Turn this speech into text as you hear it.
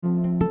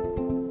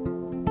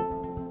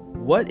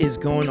What is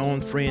going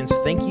on, friends?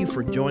 Thank you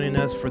for joining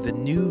us for the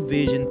New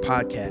Vision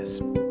podcast.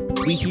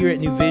 We here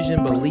at New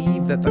Vision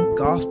believe that the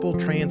gospel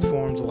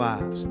transforms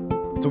lives.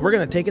 So we're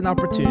going to take an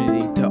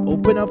opportunity to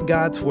open up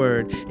God's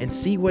word and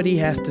see what he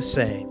has to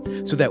say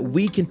so that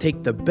we can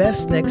take the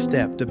best next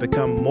step to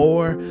become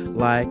more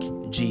like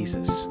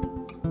Jesus.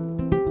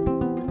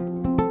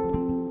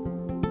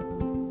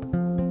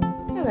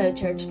 Hello,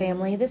 church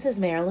family. This is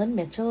Marilyn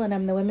Mitchell, and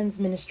I'm the Women's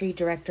Ministry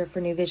Director for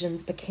New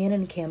Vision's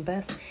Buchanan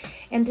campus.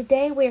 And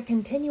today we are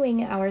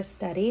continuing our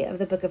study of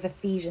the book of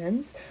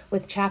Ephesians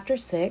with chapter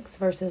 6,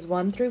 verses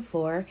 1 through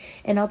 4,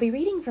 and I'll be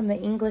reading from the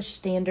English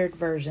Standard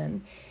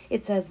Version.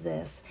 It says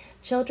this: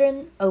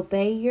 "Children,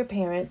 obey your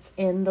parents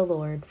in the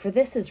Lord, for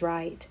this is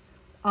right.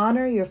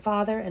 Honor your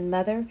father and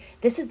mother.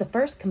 This is the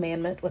first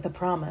commandment with a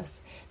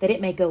promise, that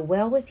it may go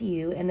well with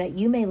you and that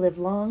you may live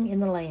long in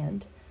the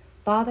land.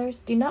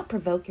 Fathers, do not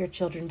provoke your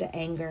children to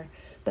anger,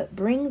 but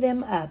bring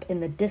them up in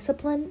the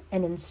discipline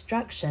and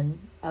instruction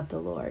of the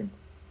Lord."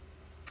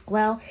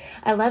 Well,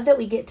 I love that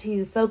we get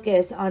to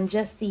focus on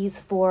just these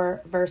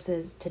 4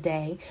 verses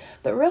today.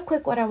 But real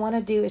quick, what I want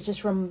to do is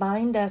just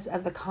remind us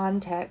of the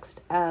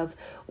context of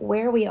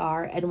where we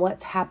are and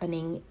what's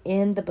happening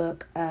in the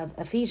book of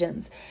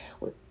Ephesians.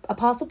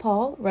 Apostle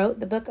Paul wrote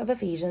the book of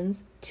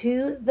Ephesians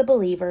to the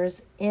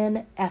believers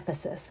in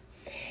Ephesus.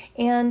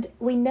 And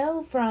we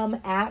know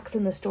from Acts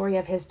and the story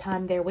of his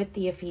time there with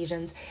the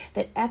Ephesians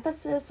that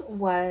Ephesus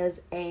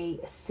was a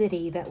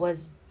city that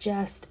was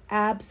just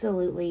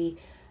absolutely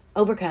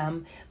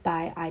overcome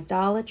by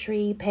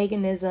idolatry,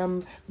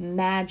 paganism,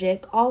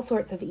 magic, all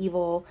sorts of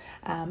evil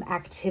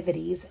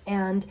activities.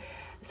 And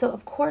so,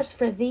 of course,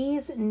 for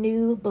these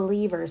new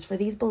believers, for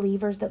these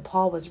believers that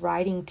Paul was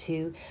writing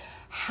to,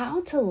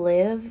 how to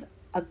live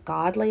a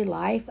godly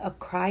life, a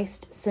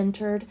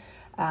Christ-centered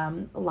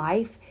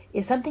life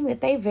is something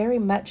that they very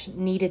much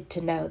needed to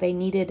know. They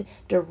needed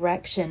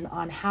direction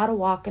on how to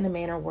walk in a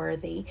manner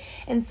worthy.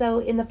 And so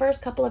in the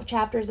first couple of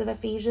chapters of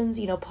Ephesians,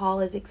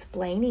 Paul is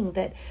explaining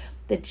that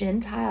the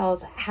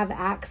Gentiles have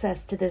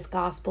access to this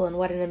gospel and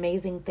what an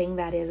amazing thing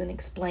that is, and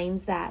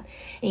explains that.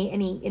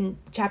 And he in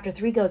chapter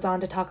 3 goes on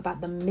to talk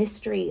about the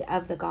mystery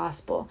of the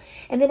gospel.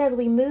 And then as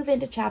we move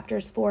into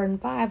chapters 4 and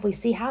 5, we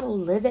see how to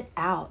live it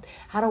out,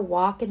 how to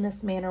walk in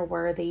this manner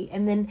worthy.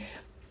 And then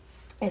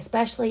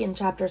especially in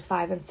chapters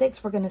 5 and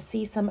 6, we're going to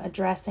see some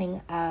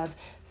addressing of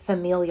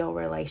familial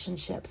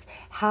relationships,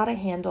 how to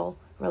handle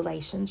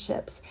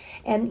relationships.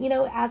 And,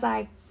 as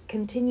I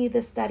continue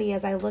this study,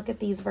 as I look at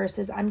these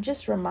verses, I'm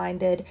just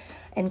reminded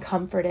and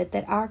comforted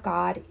that our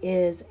God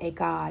is a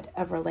God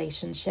of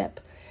relationship.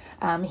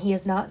 He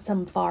is not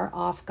some far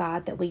off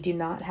God that we do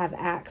not have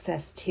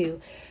access to.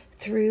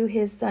 Through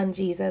his son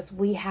Jesus,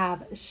 we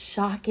have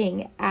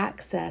shocking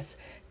access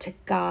to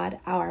God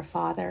our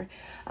Father.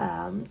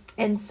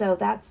 And so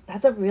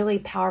that's a really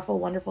powerful,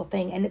 wonderful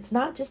thing. And it's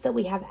not just that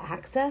we have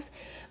access,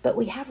 but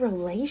we have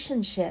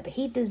relationship.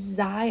 He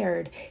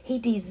designed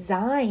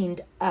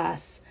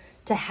us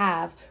to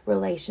have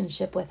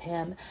relationship with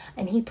him,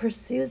 and he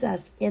pursues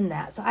us in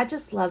that. So I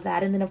just love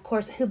that. And then, of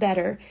course, who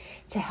better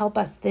to help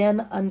us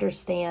then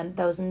understand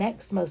those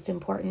next most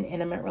important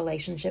intimate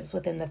relationships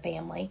within the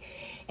family.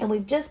 And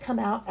we've just come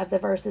out of the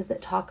verses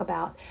that talk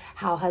about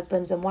how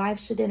husbands and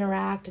wives should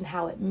interact and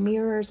how it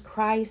mirrors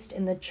Christ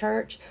in the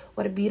church.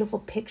 What a beautiful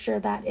picture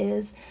that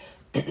is.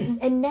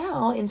 And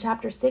now in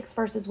chapter 6,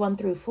 verses 1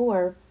 through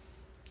 4,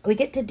 we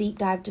get to deep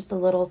dive just a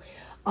little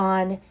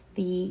on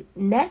the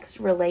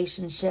next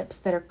relationships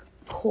that are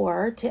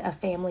core to a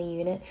family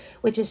unit,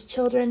 which is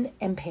children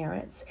and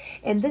parents.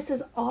 And this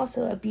is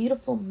also a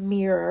beautiful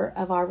mirror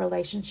of our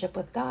relationship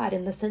with God,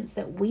 in the sense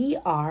that we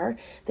are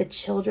the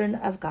children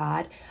of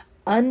God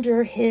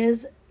under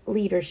his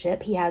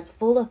leadership. He has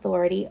full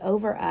authority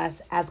over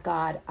us as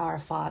God our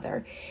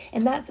Father.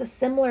 And that's a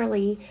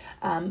similarly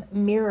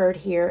mirrored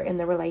here in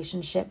the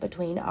relationship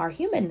between our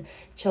human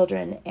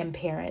children and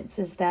parents,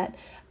 is that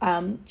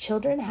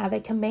children have a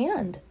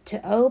command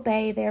to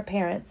obey their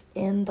parents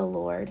in the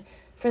Lord,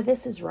 for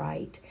this is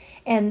right.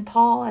 And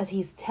Paul, as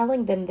he's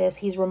telling them this,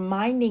 he's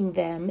reminding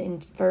them in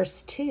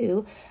verse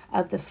 2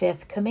 of the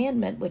 5th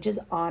commandment, which is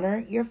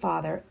honor your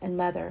father and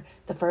mother,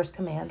 the first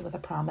command with a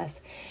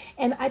promise.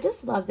 And I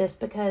just love this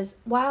because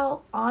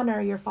while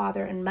honor your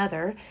father and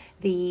mother,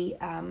 the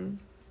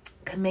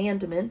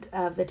commandment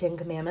of the 10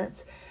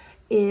 commandments,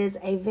 is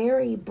a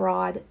very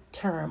broad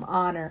term,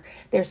 honor.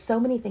 There's so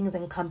many things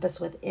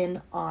encompassed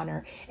within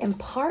honor. And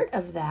part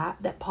of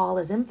that Paul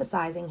is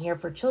emphasizing here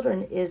for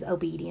children is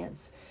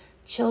obedience.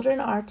 Children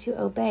are to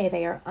obey.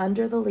 They are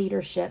under the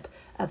leadership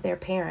of their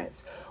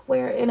parents.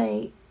 Where in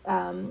a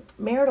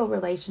marital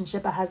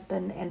relationship, a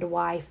husband and a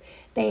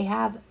wife, they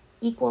have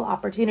equal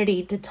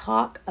opportunity to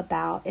talk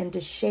about and to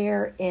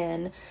share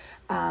in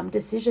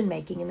decision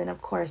making. And then,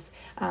 of course,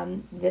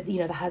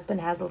 the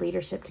husband has the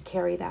leadership to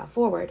carry that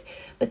forward.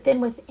 But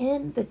then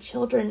within the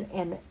children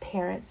and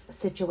parents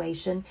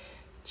situation,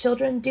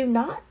 children do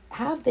not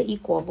have the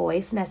equal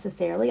voice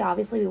necessarily.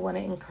 Obviously, we want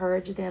to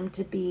encourage them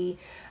to be,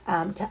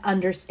 to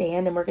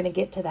understand, and we're going to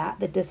get to that,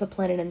 the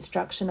discipline and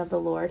instruction of the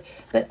Lord.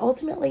 But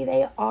ultimately,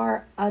 they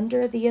are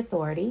under the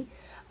authority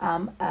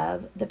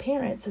of the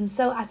parents. And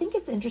so I think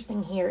it's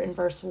interesting here in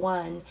verse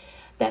 1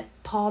 that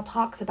Paul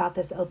talks about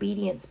this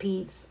obedience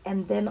piece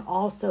and then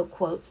also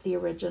quotes the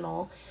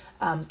original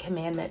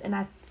commandment.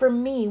 And for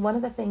me, one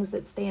of the things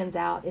that stands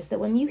out is that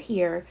when you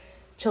hear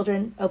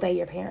children obey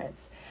your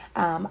parents,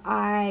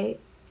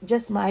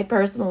 just my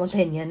personal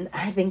opinion,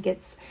 I think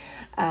it's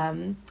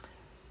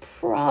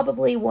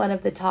probably one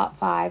of the top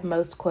 5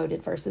 most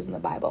quoted verses in the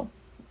Bible.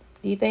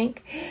 Do you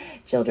think?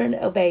 Children,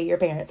 obey your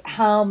parents.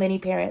 How many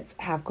parents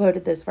have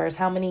quoted this verse?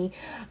 How many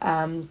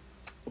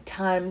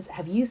times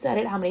have you said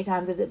it? How many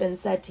times has it been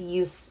said to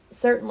you?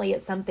 Certainly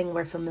it's something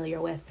we're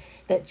familiar with,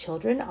 that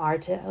children are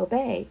to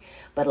obey.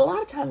 But a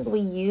lot of times we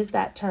use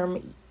that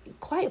term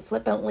quite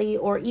flippantly,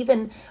 or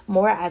even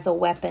more as a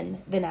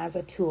weapon than as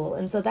a tool.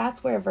 And so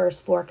that's where verse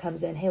 4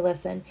 comes in. Hey,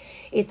 listen,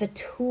 it's a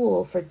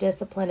tool for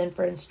discipline and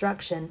for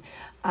instruction,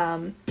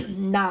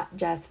 not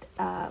just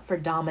for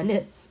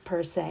dominance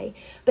per se.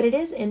 But it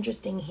is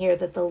interesting here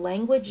that the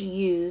language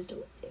used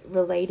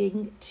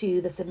relating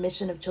to the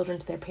submission of children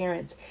to their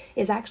parents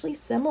is actually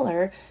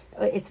similar.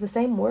 It's the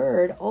same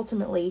word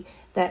ultimately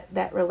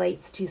that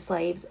relates to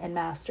slaves and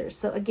masters.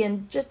 So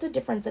again, just a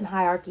difference in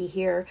hierarchy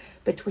here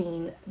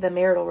between the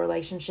marital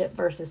relationship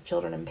versus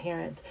children and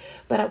parents.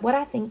 But what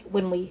I think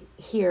when we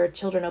hear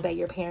children obey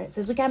your parents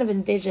is we kind of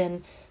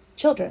envision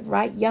children,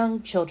 right?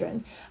 Young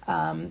children,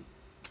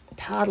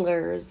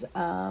 toddlers,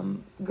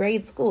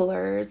 grade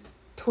schoolers,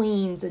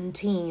 tweens and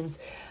teens.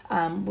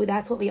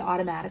 That's what we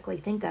automatically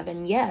think of.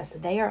 And yes,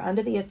 they are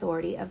under the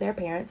authority of their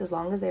parents as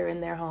long as they're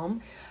in their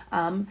home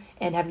and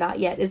have not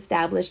yet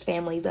established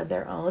families of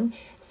their own.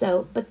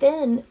 So, but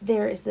then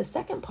there is the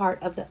second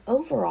part of the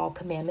overall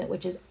commandment,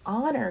 which is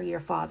honor your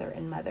father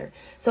and mother.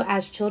 So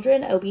as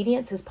children,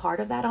 obedience is part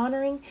of that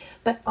honoring,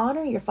 but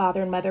honor your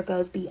father and mother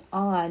goes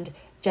beyond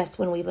just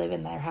when we live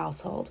in their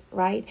household,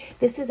 right?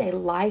 This is a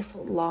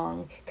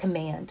lifelong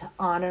command to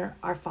honor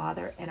our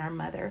father and our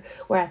mother,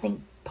 where I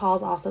think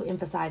Paul's also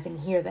emphasizing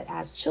here that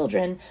as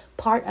children,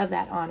 part of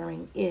that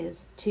honoring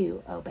is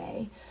to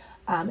obey.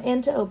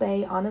 And to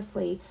obey,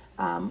 honestly,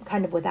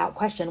 kind of without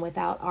question,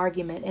 without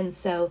argument. And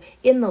so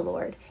in the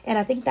Lord. And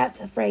I think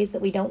that's a phrase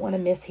that we don't want to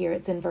miss here.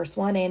 It's in verse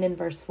 1 and in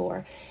verse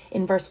 4.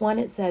 In verse 1,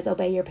 it says,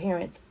 obey your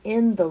parents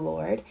in the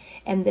Lord.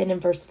 And then in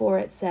verse 4,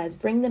 it says,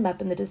 bring them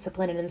up in the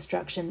discipline and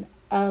instruction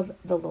of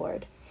the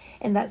Lord.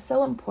 And that's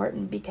so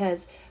important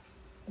because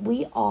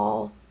we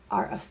all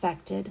are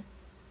affected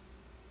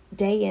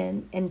day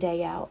in and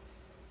day out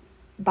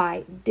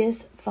by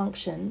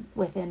dysfunction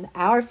within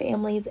our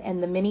families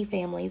and the many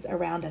families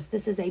around us.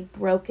 This is a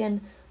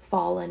broken,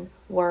 fallen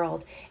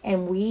world,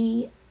 and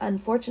we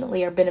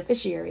unfortunately are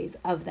beneficiaries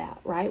of that,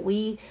 right?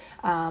 We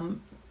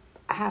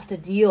have to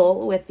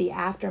deal with the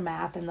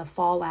aftermath and the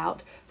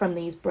fallout from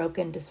these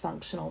broken,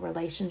 dysfunctional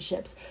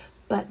relationships.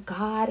 But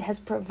God has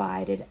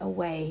provided a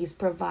way. He's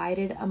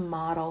provided a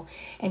model,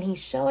 and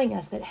he's showing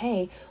us that,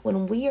 hey,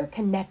 when we are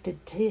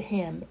connected to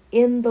him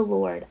in the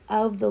Lord,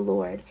 of the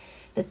Lord,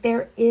 that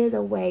there is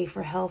a way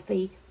for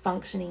healthy,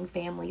 functioning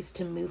families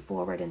to move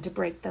forward and to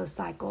break those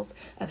cycles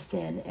of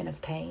sin and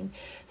of pain.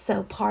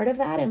 So part of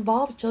that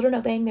involves children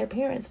obeying their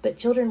parents, but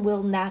children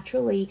will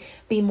naturally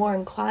be more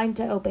inclined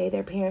to obey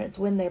their parents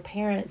when their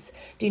parents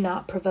do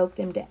not provoke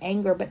them to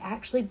anger, but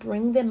actually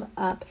bring them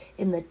up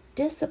in the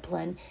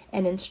discipline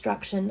and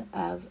instruction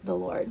of the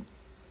Lord.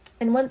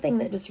 And one thing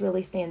that just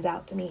really stands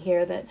out to me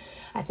here that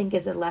I think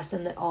is a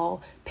lesson that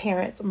all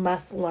parents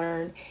must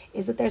learn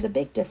is that there's a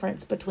big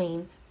difference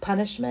between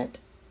punishment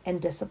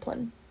and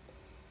discipline.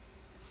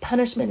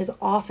 Punishment is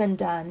often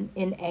done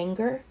in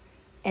anger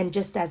and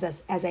just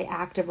as an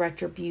act of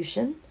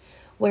retribution,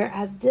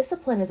 whereas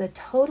discipline is a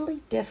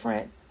totally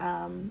different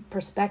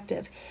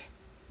perspective.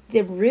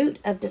 The root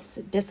of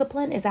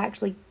discipline is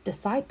actually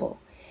disciple.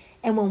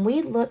 And when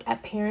we look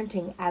at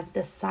parenting as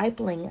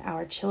discipling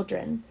our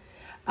children,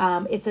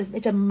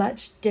 it's a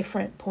much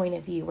different point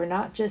of view. We're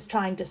not just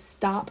trying to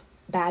stop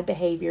bad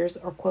behaviors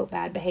or quote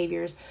bad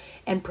behaviors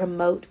and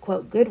promote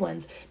quote good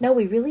ones. No,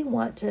 we really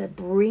want to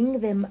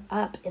bring them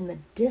up in the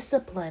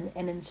discipline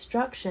and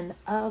instruction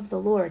of the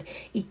Lord,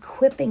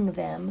 equipping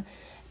them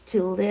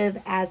to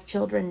live as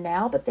children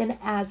now, but then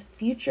as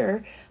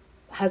future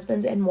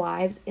husbands and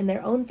wives in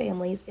their own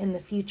families in the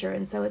future.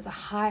 And so it's a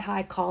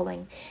high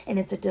calling, and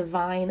it's a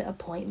divine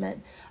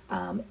appointment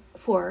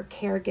for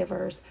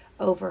caregivers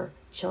over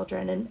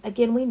children. And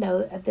again, we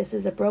know that this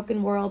is a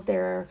broken world.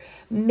 There are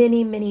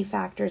many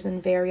factors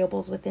and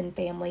variables within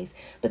families,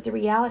 but the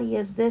reality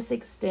is this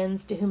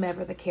extends to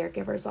whomever the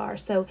caregivers are.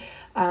 So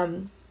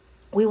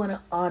we want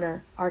to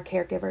honor our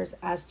caregivers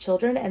as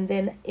children and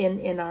then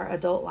in our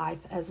adult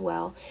life as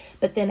well.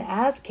 But then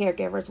as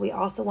caregivers, we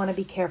also want to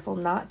be careful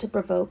not to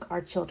provoke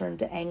our children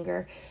to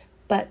anger,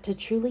 but to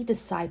truly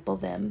disciple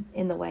them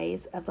in the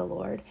ways of the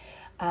Lord.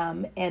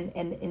 and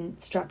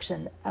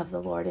instruction of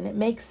the Lord. And it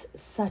makes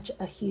such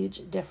a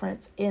huge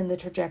difference in the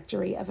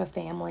trajectory of a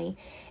family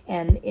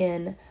and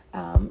in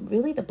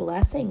really the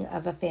blessing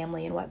of a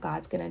family and what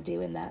God's going to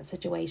do in that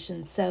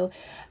situation. So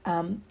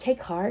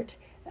take heart.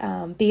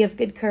 Be of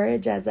good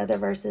courage, as other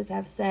verses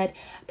have said.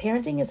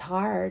 Parenting is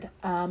hard,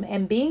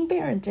 and being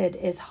parented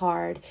is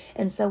hard.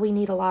 And so we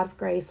need a lot of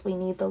grace. We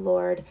need the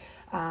Lord.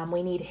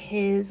 We need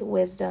His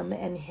wisdom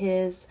and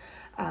His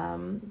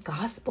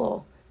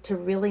gospel to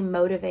really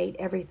motivate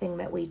everything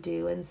that we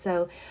do. And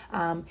so,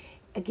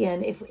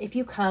 again, if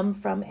you come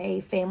from a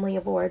family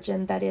of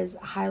origin that is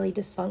highly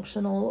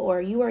dysfunctional,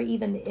 or you are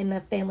even in a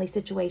family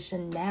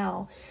situation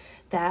now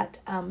that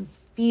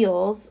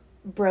feels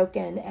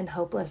broken and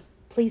hopeless,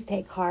 please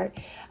take heart.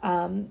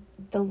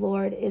 The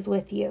Lord is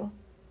with you,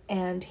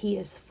 and He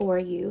is for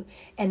you,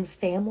 and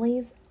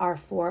families are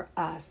for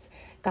us.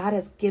 God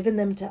has given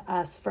them to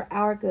us for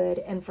our good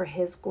and for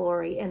His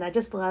glory. And I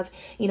just love,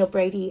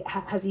 Brady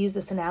has used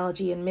this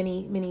analogy in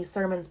many, many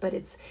sermons, but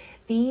it's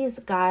these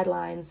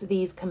guidelines,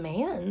 these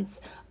commands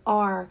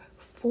are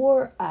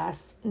for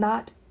us,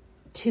 not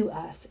to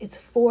us. It's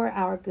for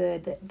our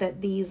good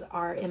that these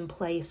are in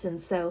place. And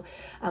so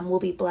we'll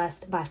be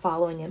blessed by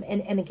following Him.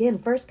 And again,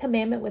 first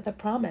commandment with a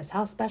promise.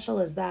 How special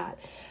is that?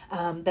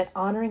 That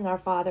honoring our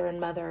father and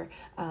mother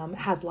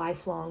has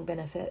lifelong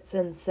benefits.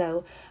 And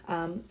so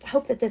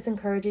hope that this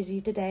encourages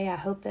you today. I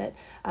hope that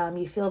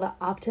you feel the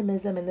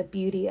optimism and the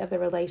beauty of the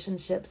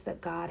relationships that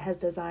God has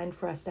designed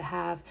for us to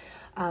have.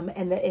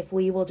 And that if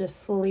we will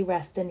just fully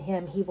rest in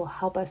Him, He will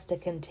help us to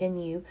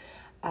continue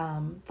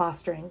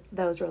fostering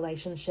those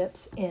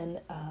relationships in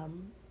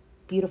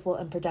beautiful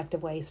and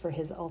productive ways for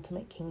His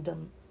ultimate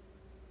kingdom.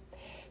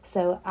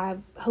 So I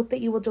hope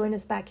that you will join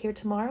us back here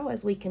tomorrow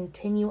as we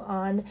continue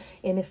on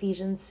in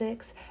Ephesians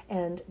 6,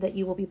 and that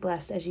you will be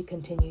blessed as you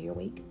continue your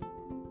week.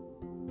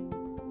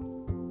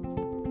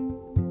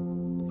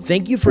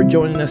 Thank you for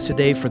joining us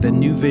today for the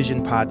New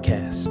Vision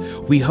podcast.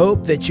 We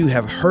hope that you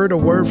have heard a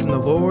word from the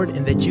Lord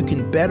and that you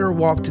can better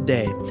walk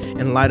today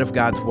in light of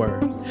God's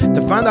word.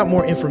 To find out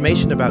more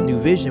information about New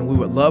Vision, we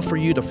would love for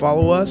you to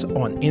follow us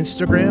on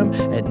Instagram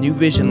at New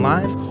Vision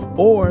Life,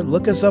 or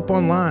look us up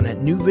online at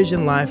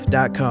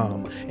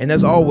newvisionlife.com. And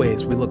as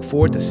always, we look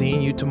forward to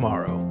seeing you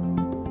tomorrow.